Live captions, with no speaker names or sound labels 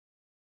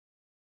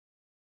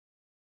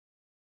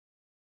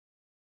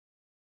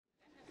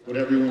Would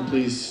everyone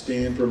please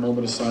stand for a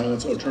moment of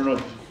silence? Oh, turn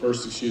off your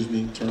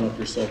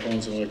cell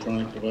phones and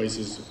electronic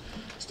devices.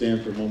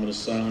 Stand for a moment of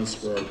silence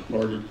for our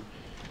departed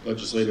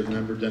legislative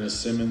member, Dennis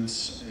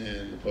Simmons,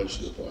 and the pledge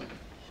to the flag.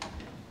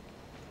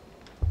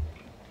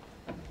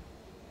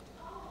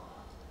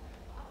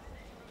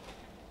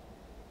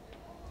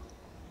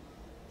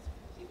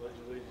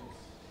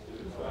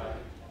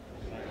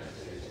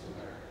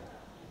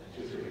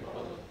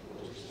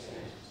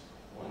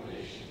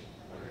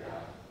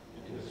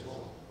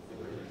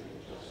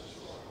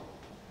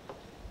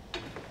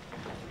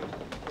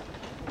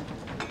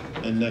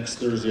 And next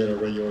Thursday at our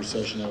regular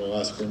session, I will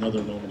ask for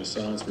another moment of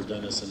silence for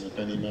Dennis, and if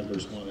any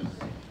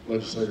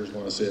legislators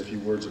want to say a few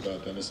words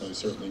about Dennis, I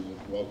certainly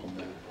would welcome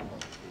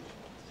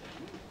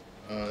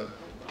that.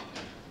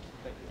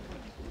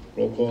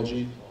 Roll call,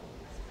 Gene.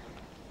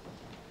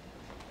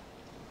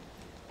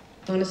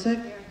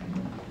 Onasek,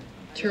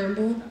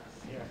 Turnbull,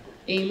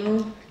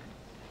 Amo,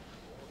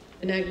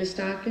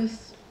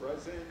 Anagnestakis,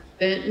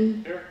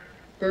 Benton,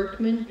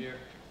 Berkman,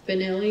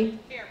 Benelli,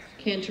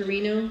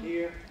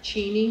 Cantorino,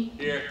 Cheney,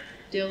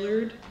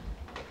 Dillard,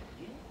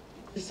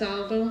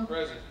 DeSalvo,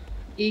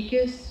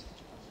 Ekus,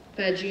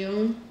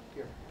 Fagione,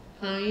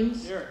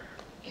 Hines,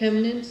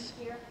 Chemnitz,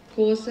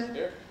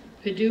 Kulisek,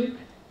 Paduk,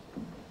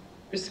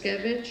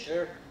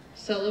 Riskevich,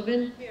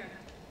 Sullivan,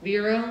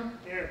 Vero,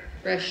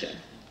 Brescia.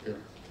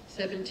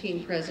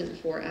 17 present,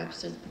 4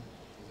 absent.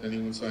 Has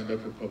anyone signed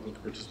up for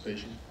public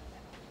participation?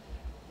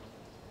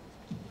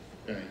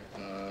 Okay.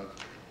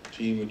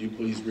 Gene, would you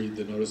please read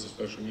the notice of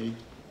special meeting?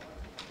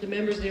 The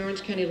members of the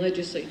Orange County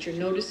Legislature,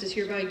 notice is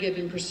hereby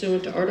given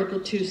pursuant to Article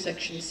 2,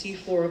 Section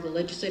C4 of the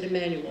Legislative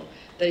Manual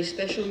that a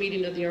special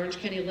meeting of the Orange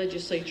County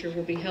Legislature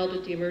will be held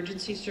at the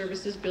Emergency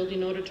Services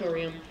Building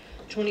Auditorium,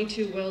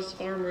 22 Wells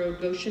Farm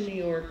Road, Goshen, New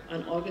York,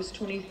 on August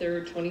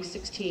 23,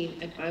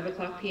 2016 at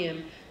 5:00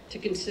 p.m. to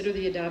consider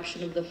the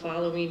adoption of the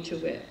following to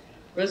wit.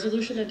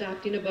 Resolution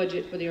adopting a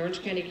budget for the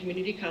Orange County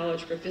Community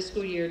College for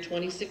fiscal year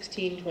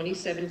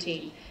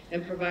 2016-2017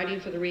 and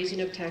providing for the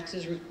raising of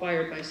taxes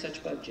required by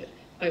such budget,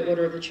 by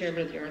order of the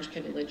chairman of the Orange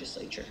County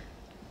Legislature.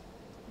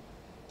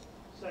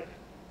 Second.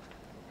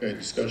 Okay,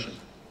 discussion.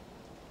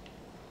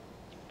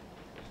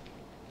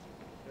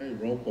 Okay,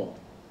 roll call.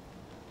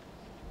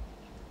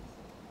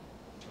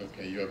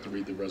 Okay, you have to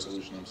read the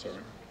resolution, I'm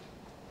sorry.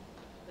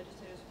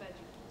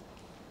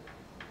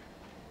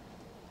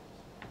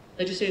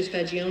 Legislators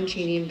Fagione,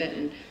 Cheney, and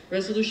Benton.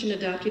 Resolution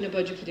adopting a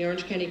budget for the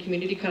Orange County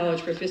Community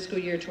College for fiscal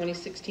year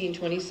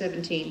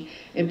 2016-2017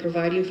 and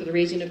providing for the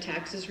raising of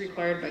taxes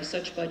required by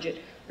such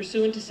budget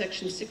pursuant to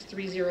Section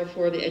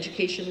 6304 of the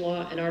Education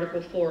Law and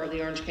Article 4 of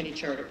the Orange County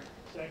Charter.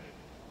 Second.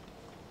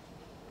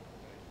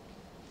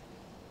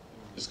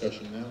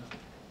 Discussion now?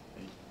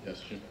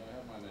 Yes, Jim? I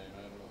have my name.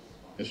 I don't know.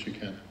 Yes, you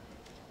can.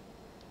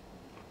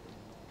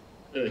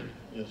 Okay,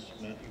 yes,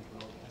 Matt.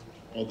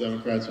 All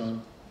Democrats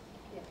on?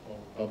 All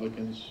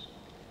Republicans?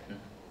 Okay.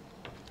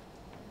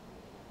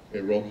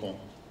 Okay, roll call.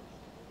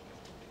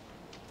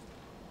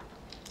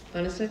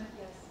 Onasek?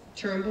 Yes.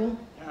 Turnbull?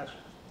 Yes.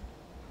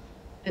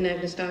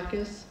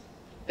 Anagnestakis,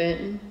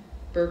 Benton,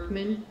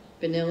 Berkman,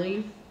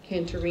 Benelli,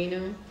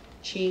 Cantorino,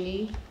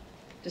 Cheney,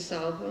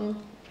 DeSalvo,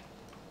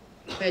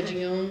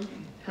 Fagione,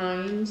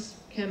 Hines,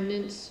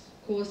 Chemnitz,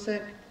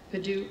 Kulisek,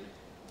 Paduk,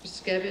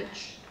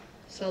 Riskevich,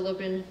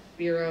 Sullivan,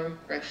 Vero,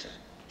 Brescia.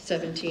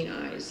 17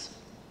 ayes.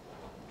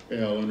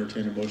 Okay, I'll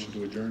entertain a motion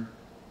to adjourn.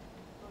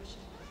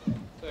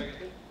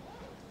 Second.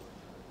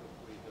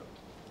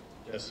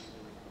 Yes.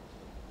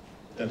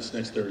 That's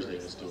next Thursday,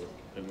 let's do it,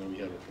 and when we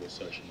have a full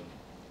session.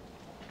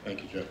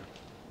 Thank you, Jeff.